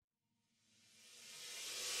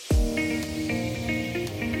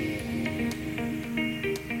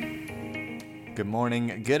good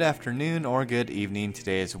morning, good afternoon, or good evening.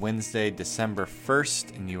 Today is Wednesday, December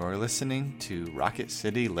 1st, and you are listening to Rocket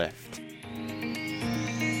City Lift.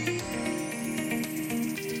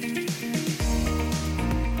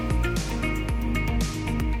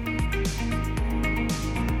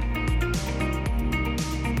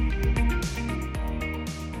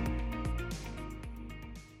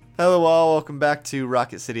 Hello all, welcome back to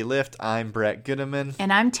Rocket City Lift. I'm Brett Goodeman.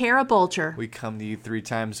 And I'm Tara Bolcher. We come to you 3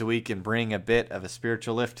 times a week and bring a bit of a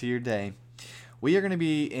spiritual lift to your day. We are going to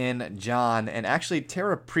be in John, and actually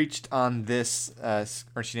Tara preached on this,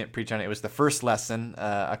 or she didn't preach on it. It was the first lesson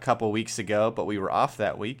a couple weeks ago, but we were off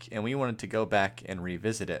that week, and we wanted to go back and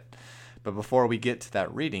revisit it. But before we get to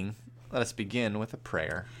that reading, let us begin with a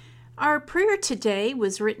prayer. Our prayer today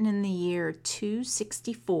was written in the year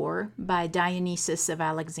 264 by Dionysius of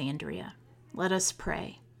Alexandria. Let us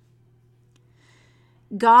pray.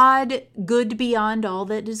 God, good beyond all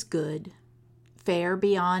that is good, fair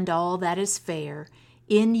beyond all that is fair,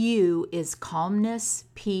 in you is calmness,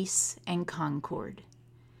 peace, and concord.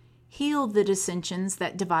 Heal the dissensions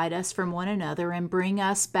that divide us from one another and bring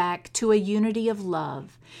us back to a unity of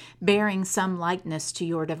love, bearing some likeness to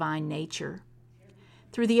your divine nature.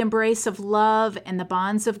 Through the embrace of love and the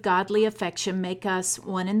bonds of godly affection, make us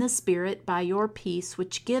one in the Spirit by your peace,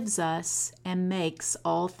 which gives us and makes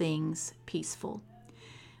all things peaceful.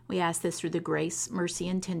 We ask this through the grace, mercy,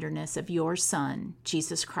 and tenderness of your Son,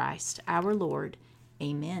 Jesus Christ, our Lord.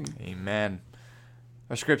 Amen. Amen.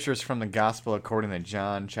 Our scripture is from the Gospel according to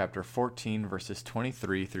John, chapter 14, verses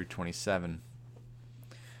 23 through 27.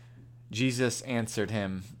 Jesus answered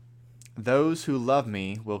him, "Those who love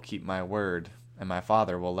me will keep my word, and my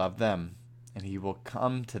Father will love them, and he will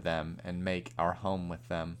come to them and make our home with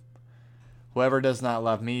them. Whoever does not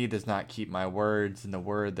love me does not keep my words, and the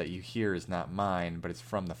word that you hear is not mine, but is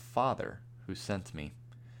from the Father who sent me.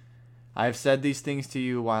 I have said these things to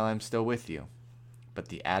you while I am still with you, but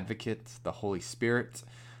the Advocate, the Holy Spirit,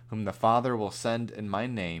 whom the Father will send in my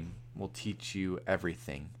name, will teach you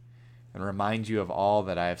everything, and remind you of all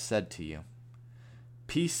that I have said to you.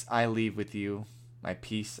 Peace I leave with you, my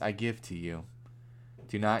peace I give to you.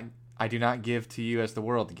 I do not give to you as the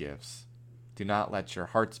world gives. Do not let your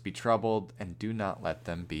hearts be troubled, and do not let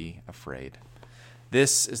them be afraid."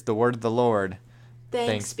 This is the word of the Lord.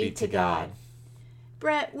 Thanks be to God.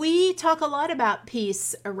 Brett, we talk a lot about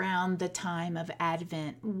peace around the time of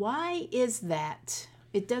Advent. Why is that?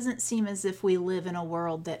 It doesn't seem as if we live in a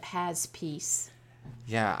world that has peace.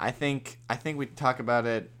 Yeah, I think we talk about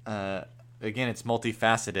it. Again, it's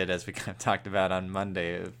multifaceted, as we kind of talked about on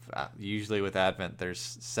Monday. Usually with Advent, there's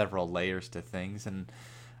several layers to things. And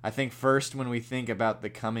I think first, when we think about the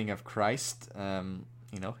coming of Christ,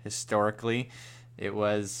 historically, it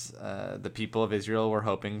was the people of Israel were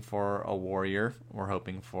hoping for a warrior, were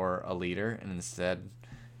hoping for a leader, and instead,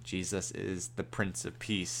 Jesus is the Prince of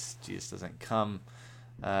Peace. Jesus doesn't come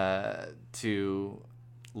to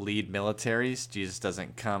lead militaries. Jesus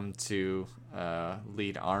doesn't come to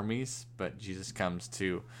lead armies, but Jesus comes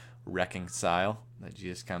to reconcile. That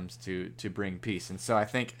Jesus comes to bring peace. And so I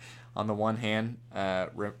think on the one hand,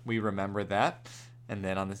 we remember that, and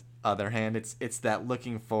then on the other hand, it's that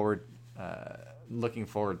looking forward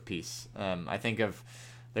peace. I think of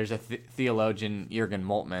there's a theologian, Jürgen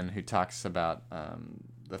Moltmann, who talks about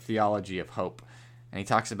the theology of hope, and he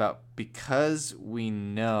talks about because we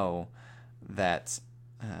know that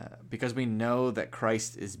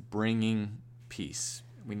Christ is bringing peace,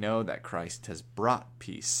 we know that Christ has brought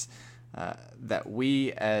peace, that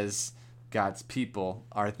we as God's people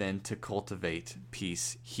are then to cultivate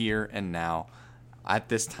peace here and now at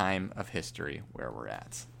this time of history where we're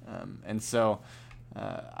at. And so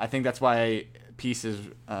I think that's why peace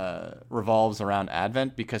revolves around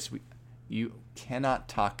Advent, because you cannot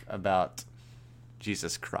talk about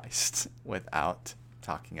Jesus Christ without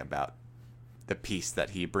talking about the peace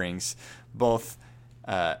that he brings, both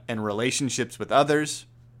in relationships with others,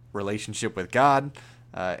 relationship with God,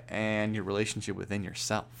 and your relationship within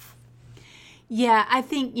yourself. Yeah, I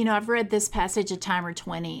think, I've read this passage a time or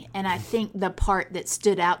 20, and I think the part that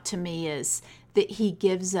stood out to me is that he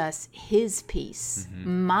gives us his peace.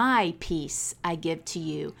 Mm-hmm. My peace I give to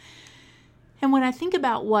you. And when I think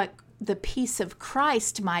about what the peace of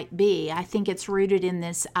Christ might be, I think it's rooted in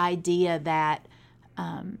this idea that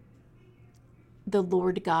the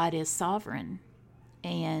Lord God is sovereign,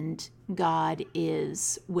 and God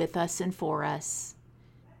is with us and for us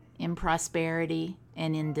in prosperity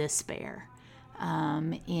and in despair,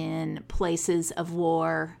 in places of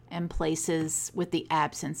war and places with the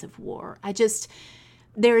absence of war.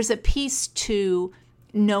 There's a peace to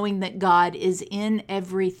knowing that God is in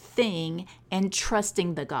everything and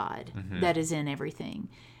trusting the God that is in everything.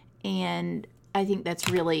 And I think that's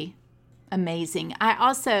really amazing.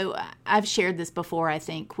 I've shared this before, I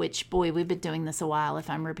think, which, boy, we've been doing this a while if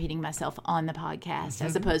I'm repeating myself on the podcast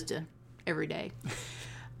as opposed to every day.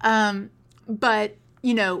 But,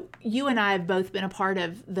 you know, you and I have both been a part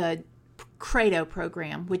of the Credo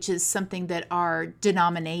program, which is something that our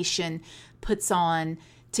denomination puts on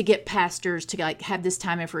to get pastors to like have this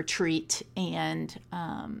time of retreat and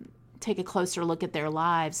take a closer look at their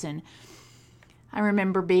lives. And I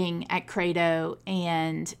remember being at Credo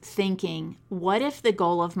and thinking, what if the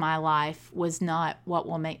goal of my life was not what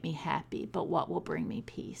will make me happy, but what will bring me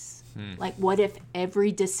peace? Like, what if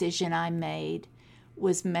every decision I made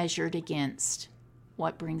was measured against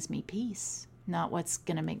what brings me peace, not what's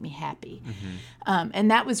going to make me happy? And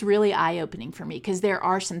that was really eye-opening for me, because there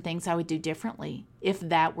are some things I would do differently if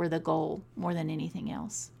that were the goal more than anything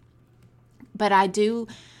else. But I do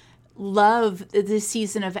love this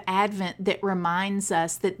season of Advent that reminds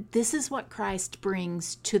us that this is what Christ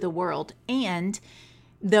brings to the world. And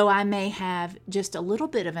though I may have just a little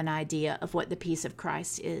bit of an idea of what the peace of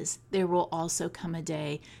Christ is, there will also come a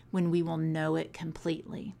day when we will know it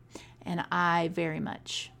completely. And I very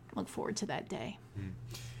much look forward to that day.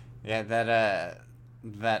 Yeah, that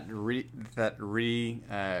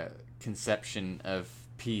conception of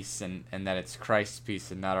peace and that it's Christ's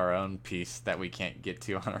peace and not our own peace that we can't get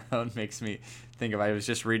to on our own makes me think of, I was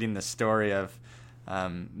just reading the story of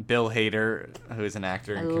Bill Hader, who is an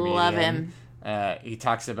actor and comedian. Love him. He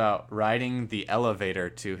talks about riding the elevator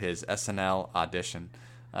to his SNL audition.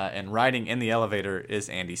 And riding in the elevator is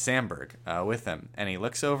Andy Samberg with him. And he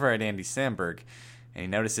looks over at Andy Samberg and he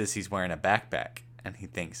notices he's wearing a backpack. And he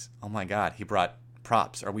thinks, oh my God, he brought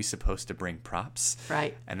props. Are we supposed to bring props?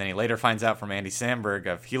 Right. And then he later finds out from Andy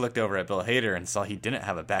Samberg he looked over at Bill Hader and saw he didn't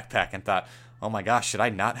have a backpack and thought, oh my gosh, should I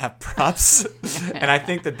not have props? And I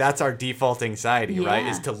think that that's our default anxiety, right?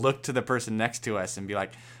 Is to look to the person next to us and be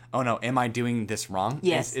like, oh no, am I doing this wrong?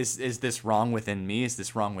 Yes. Is this wrong within me? Is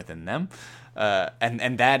this wrong within them?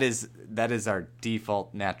 And that is our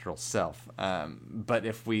default natural self. But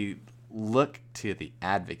if we look to the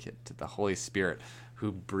advocate, to the Holy Spirit,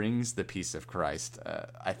 who brings the peace of Christ,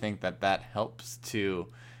 I think that helps to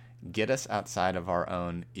get us outside of our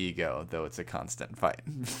own ego, though it's a constant fight.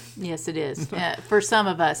 Yes, it is. For some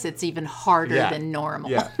of us, it's even harder than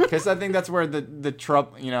normal. Yeah, because I think that's where the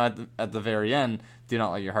trouble, at the very end, do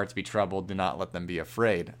not let your hearts be troubled, do not let them be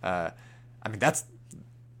afraid. I mean, that's,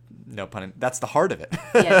 no pun, that's the heart of it.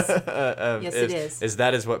 Yes, yes, it is. Is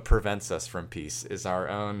that is what prevents us from peace, is our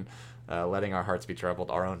own letting our hearts be troubled,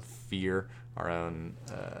 our own fear, our own...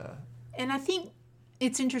 And I think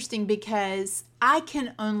it's interesting because I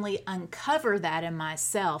can only uncover that in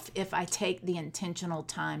myself if I take the intentional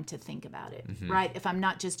time to think about it, right? If I'm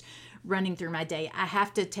not just running through my day, I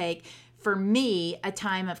have to take, for me, a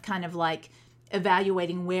time of kind of like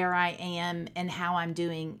evaluating where I am and how I'm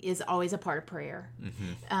doing is always a part of prayer,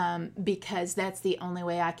 because that's the only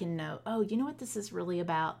way I can know, oh, you know what this is really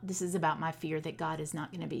about? This is about my fear that God is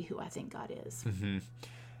not going to be who I think God is.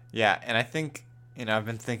 Yeah, and I think, I've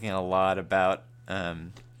been thinking a lot about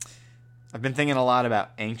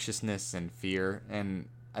anxiousness and fear, and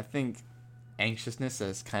I think anxiousness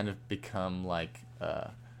has kind of become like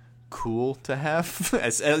cool to have,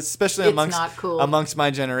 especially amongst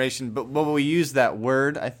my generation. But we use that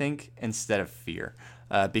word, I think, instead of fear,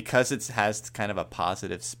 because it has kind of a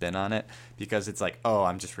positive spin on it. Because it's like, oh,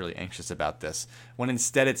 I'm just really anxious about this. When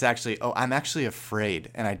instead it's actually, oh, I'm actually afraid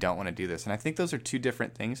and I don't want to do this. And I think those are two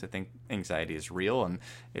different things. I think anxiety is real and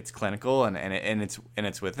it's clinical and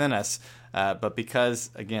it's within us. But because,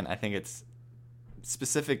 again, I think it's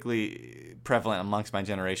specifically prevalent amongst my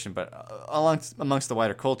generation, but amongst the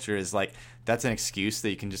wider culture, is like that's an excuse that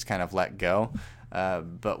you can just kind of let go.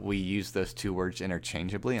 But we use those two words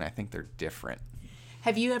interchangeably, and I think they're different.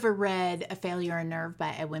 Have you ever read A Failure in Nerve by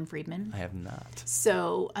Edwin Friedman? I have not.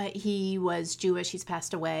 So he was Jewish. He's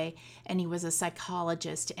passed away, and he was a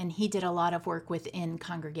psychologist, and he did a lot of work within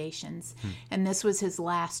congregations. And this was his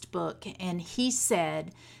last book, and he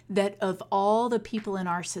said that of all the people in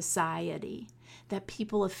our society, that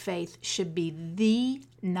people of faith should be the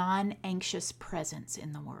non-anxious presence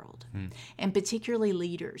in the world, and particularly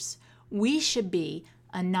leaders. We should be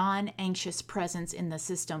a non-anxious presence in the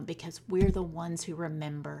system because we're the ones who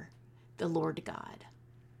remember the Lord God.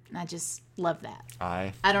 And I just love that.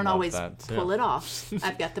 I don't always pull it off.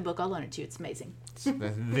 I've got the book. I'll loan it to you. It's amazing. It's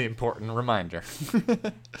the important reminder.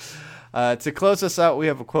 To close us out, we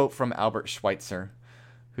have a quote from Albert Schweitzer.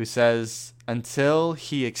 who says, "Until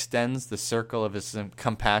he extends the circle of his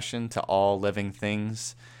compassion to all living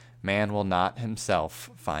things, man will not himself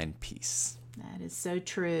find peace." That is so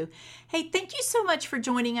true. Hey, thank you so much for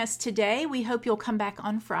joining us today. We hope you'll come back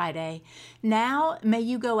on Friday. Now, may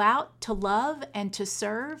you go out to love and to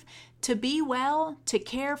serve, to be well, to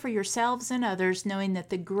care for yourselves and others, knowing that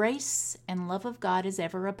the grace and love of God is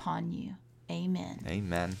ever upon you. Amen.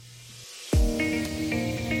 Amen.